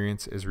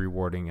experience is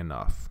rewarding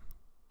enough.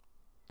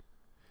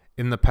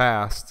 In the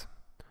past,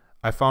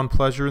 I found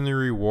pleasure in the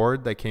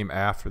reward that came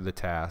after the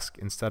task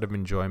instead of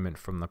enjoyment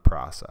from the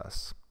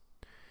process.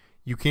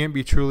 You can't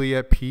be truly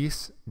at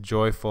peace,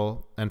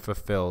 joyful, and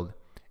fulfilled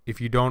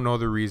if you don't know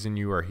the reason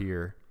you are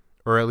here,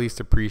 or at least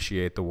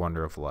appreciate the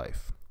wonder of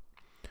life.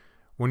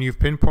 When you've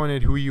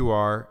pinpointed who you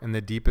are and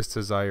the deepest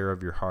desire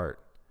of your heart,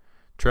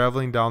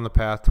 traveling down the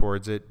path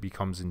towards it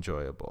becomes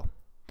enjoyable.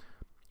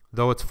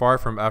 Though it's far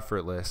from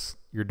effortless,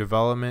 your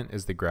development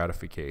is the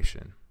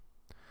gratification.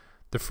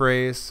 The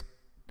phrase,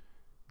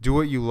 "Do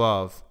what you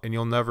love and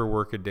you'll never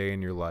work a day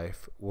in your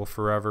life," will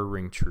forever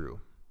ring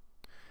true.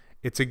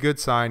 It's a good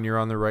sign you're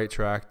on the right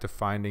track to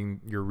finding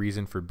your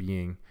reason for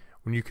being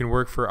when you can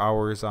work for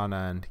hours on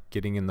end,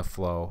 getting in the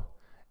flow,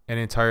 and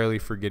entirely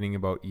forgetting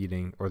about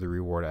eating or the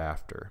reward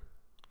after.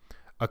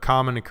 A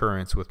common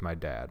occurrence with my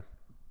dad.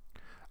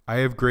 I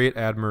have great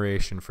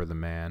admiration for the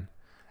man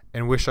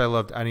and wish I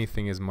loved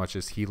anything as much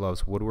as he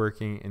loves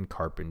woodworking and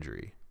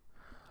carpentry.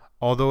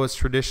 Although it's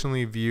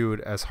traditionally viewed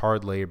as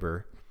hard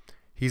labor,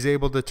 he's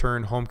able to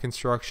turn home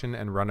construction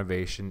and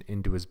renovation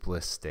into his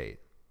bliss state.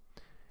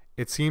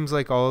 It seems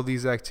like all of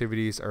these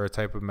activities are a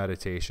type of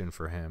meditation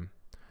for him,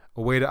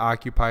 a way to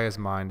occupy his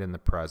mind in the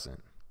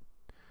present.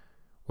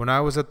 When I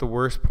was at the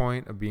worst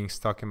point of being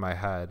stuck in my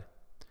head,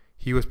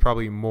 he was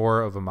probably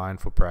more of a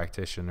mindful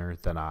practitioner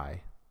than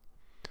I.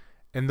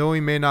 And though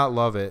he may not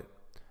love it,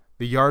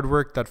 the yard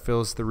work that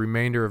fills the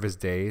remainder of his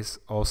days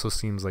also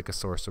seems like a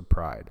source of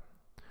pride.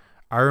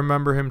 I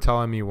remember him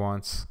telling me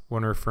once,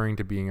 when referring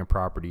to being a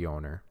property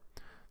owner,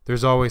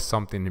 there's always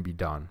something to be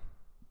done.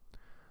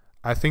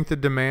 I think the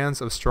demands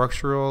of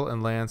structural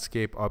and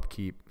landscape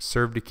upkeep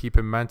serve to keep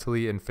him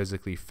mentally and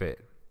physically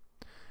fit.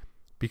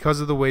 Because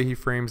of the way he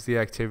frames the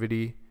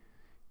activity,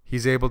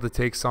 he's able to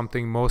take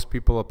something most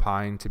people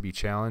opine to be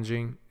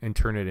challenging and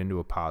turn it into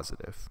a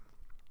positive.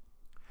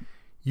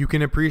 You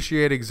can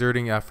appreciate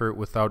exerting effort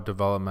without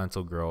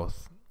developmental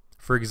growth.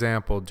 For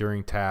example,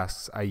 during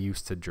tasks I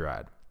used to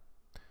dread.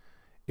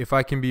 If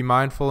I can be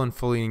mindful and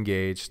fully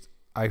engaged,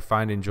 I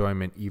find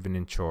enjoyment even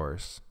in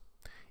chores,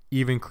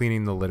 even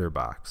cleaning the litter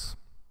box.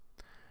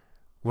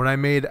 When I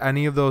made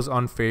any of those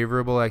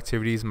unfavorable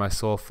activities my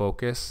sole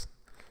focus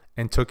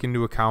and took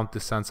into account the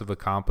sense of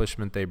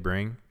accomplishment they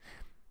bring,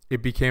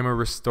 it became a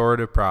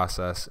restorative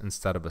process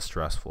instead of a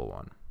stressful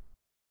one.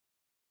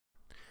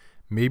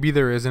 Maybe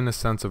there isn't a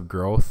sense of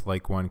growth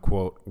like when,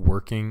 quote,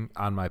 working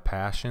on my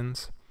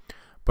passions,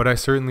 but I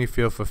certainly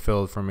feel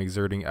fulfilled from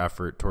exerting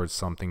effort towards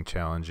something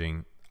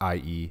challenging,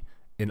 i.e.,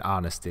 an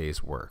honest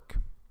day's work.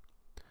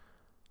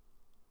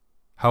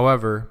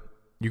 However,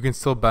 you can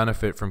still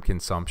benefit from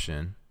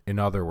consumption, in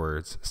other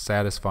words,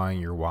 satisfying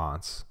your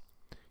wants.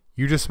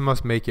 You just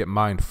must make it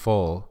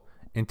mindful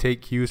and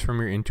take cues from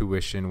your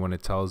intuition when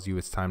it tells you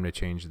it's time to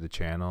change the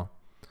channel,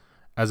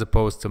 as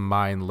opposed to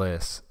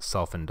mindless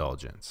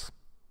self-indulgence.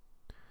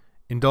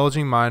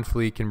 Indulging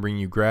mindfully can bring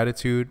you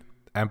gratitude,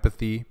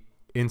 empathy,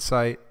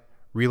 insight,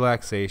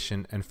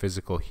 relaxation, and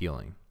physical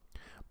healing.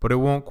 But it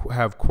won't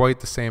have quite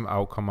the same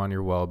outcome on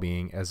your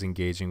well-being as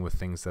engaging with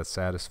things that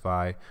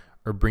satisfy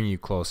or bring you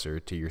closer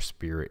to your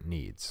spirit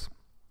needs.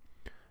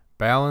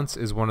 Balance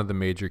is one of the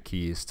major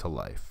keys to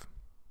life.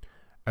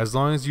 As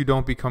long as you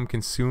don't become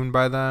consumed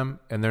by them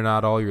and they're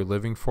not all you're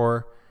living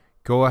for,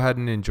 go ahead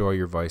and enjoy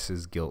your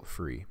vices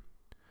guilt-free.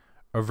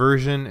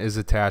 Aversion is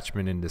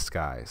attachment in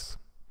disguise.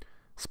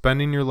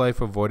 Spending your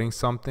life avoiding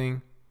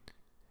something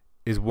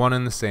is one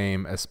and the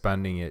same as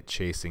spending it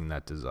chasing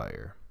that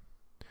desire.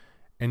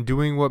 And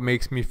doing what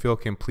makes me feel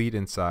complete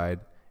inside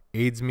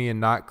aids me in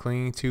not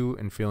clinging to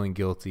and feeling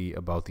guilty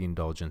about the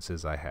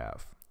indulgences I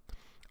have.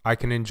 I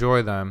can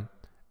enjoy them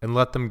and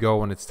let them go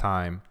when it's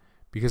time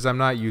because I'm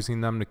not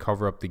using them to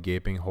cover up the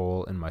gaping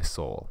hole in my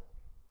soul.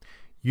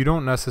 You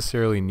don't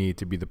necessarily need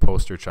to be the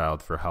poster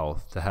child for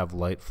health to have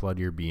light flood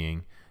your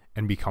being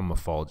and become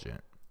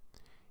effulgent.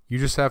 You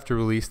just have to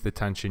release the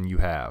tension you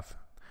have,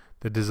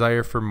 the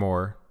desire for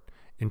more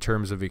in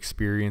terms of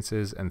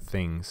experiences and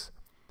things,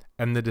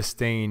 and the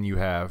disdain you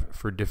have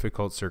for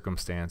difficult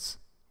circumstances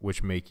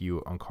which make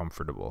you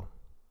uncomfortable.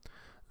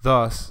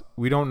 Thus,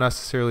 we don't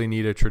necessarily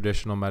need a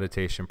traditional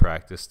meditation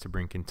practice to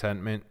bring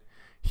contentment,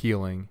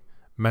 healing,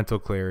 mental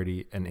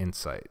clarity, and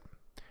insight.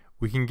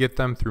 We can get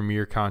them through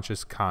mere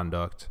conscious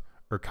conduct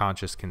or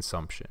conscious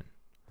consumption.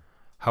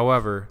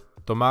 However,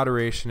 though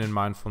moderation and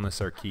mindfulness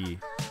are key,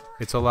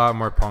 it's a lot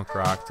more punk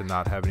rock to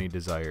not have any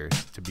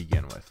desires to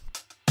begin with.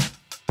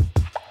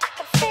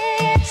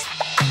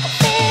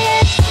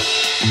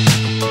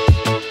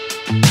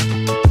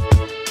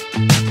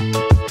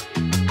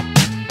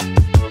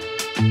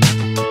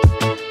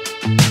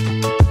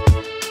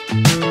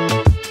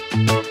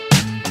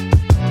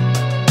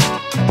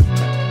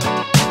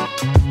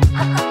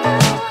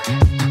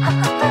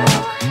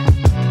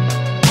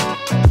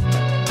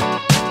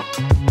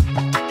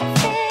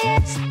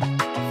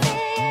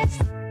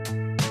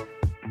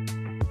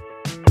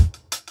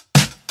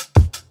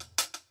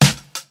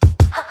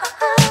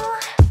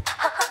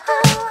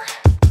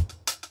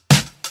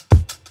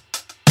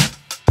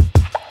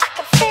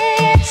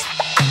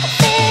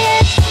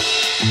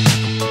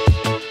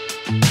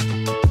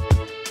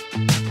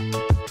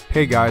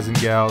 Hey guys and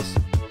gals,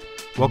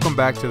 welcome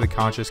back to the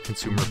Conscious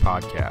Consumer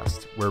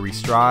Podcast, where we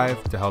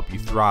strive to help you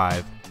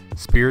thrive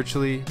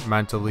spiritually,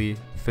 mentally,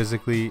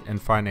 physically,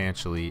 and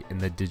financially in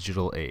the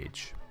digital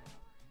age.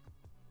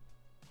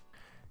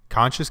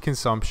 Conscious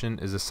consumption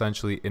is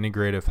essentially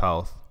integrative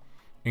health,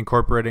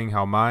 incorporating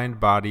how mind,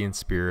 body, and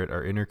spirit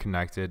are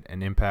interconnected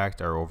and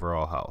impact our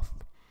overall health.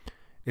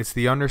 It's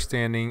the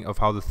understanding of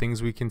how the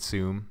things we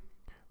consume,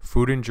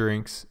 food and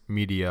drinks,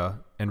 media,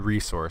 and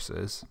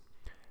resources,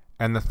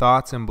 and the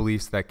thoughts and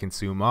beliefs that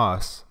consume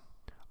us,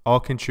 all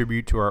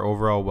contribute to our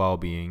overall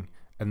well-being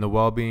and the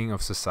well-being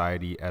of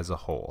society as a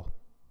whole.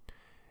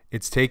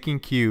 It's taking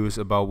cues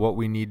about what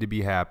we need to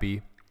be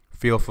happy,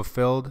 feel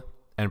fulfilled,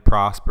 and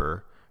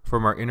prosper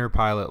from our inner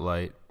pilot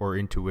light or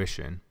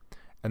intuition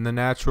and the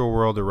natural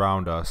world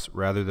around us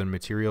rather than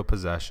material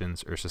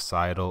possessions or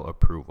societal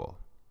approval.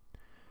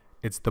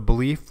 It's the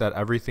belief that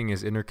everything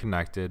is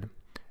interconnected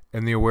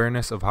and the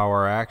awareness of how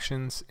our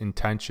actions,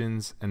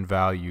 intentions, and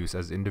values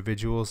as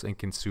individuals and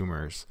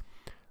consumers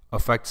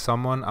affect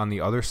someone on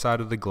the other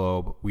side of the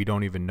globe we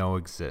don't even know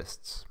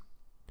exists.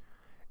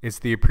 It's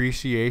the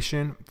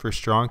appreciation for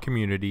strong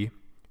community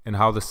and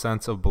how the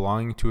sense of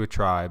belonging to a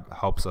tribe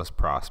helps us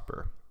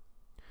prosper.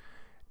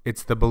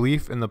 It's the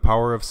belief in the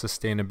power of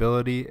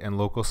sustainability and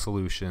local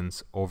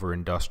solutions over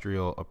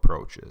industrial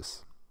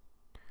approaches.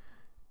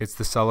 It's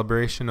the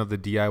celebration of the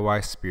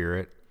DIY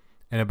spirit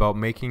and about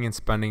making and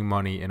spending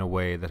money in a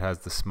way that has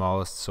the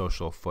smallest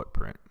social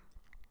footprint.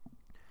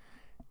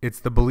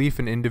 It's the belief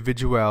in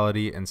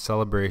individuality and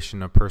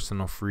celebration of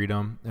personal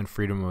freedom and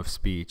freedom of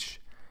speech,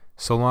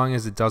 so long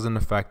as it doesn't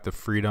affect the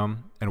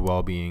freedom and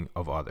well-being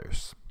of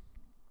others.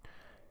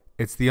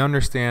 It's the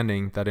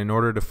understanding that in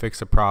order to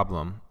fix a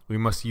problem, we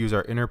must use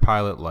our inner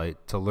pilot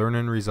light to learn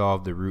and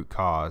resolve the root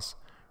cause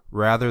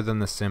rather than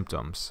the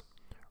symptoms,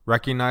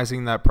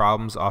 recognizing that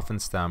problems often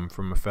stem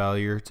from a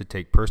failure to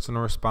take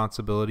personal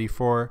responsibility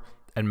for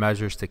and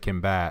measures to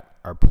combat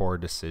our poor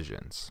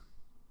decisions.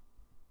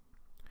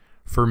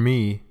 For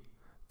me,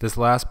 this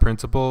last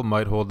principle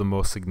might hold the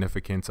most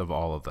significance of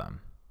all of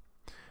them.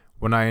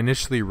 When I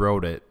initially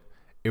wrote it,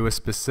 it was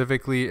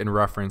specifically in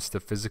reference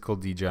to physical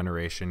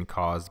degeneration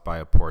caused by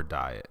a poor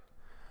diet.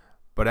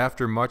 But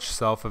after much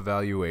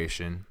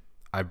self-evaluation,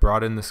 I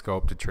brought in the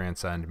scope to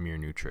transcend mere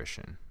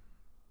nutrition.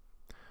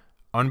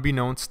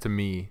 Unbeknownst to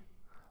me,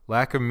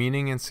 lack of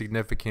meaning and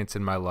significance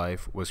in my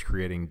life was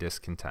creating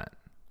discontent,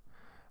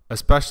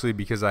 especially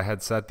because I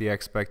had set the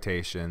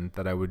expectation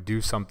that I would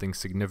do something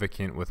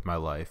significant with my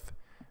life,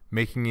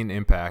 making an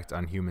impact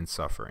on human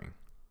suffering.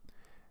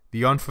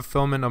 The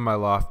unfulfillment of my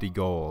lofty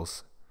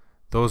goals,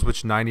 those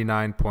which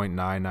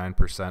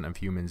 99.99% of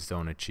humans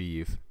don't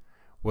achieve,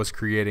 was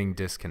creating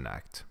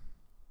disconnect.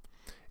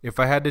 If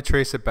I had to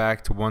trace it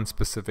back to one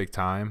specific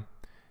time,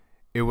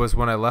 it was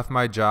when I left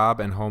my job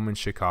and home in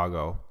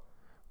Chicago,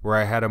 where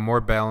I had a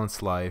more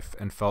balanced life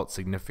and felt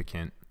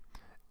significant,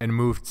 and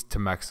moved to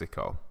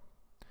Mexico.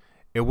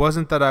 It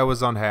wasn't that I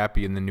was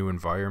unhappy in the new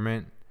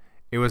environment,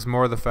 it was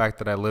more the fact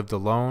that I lived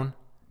alone,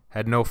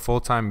 had no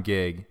full-time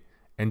gig,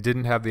 and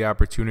didn't have the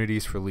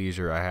opportunities for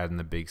leisure I had in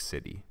the big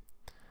city.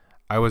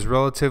 I was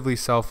relatively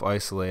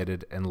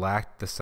self-isolated and lacked the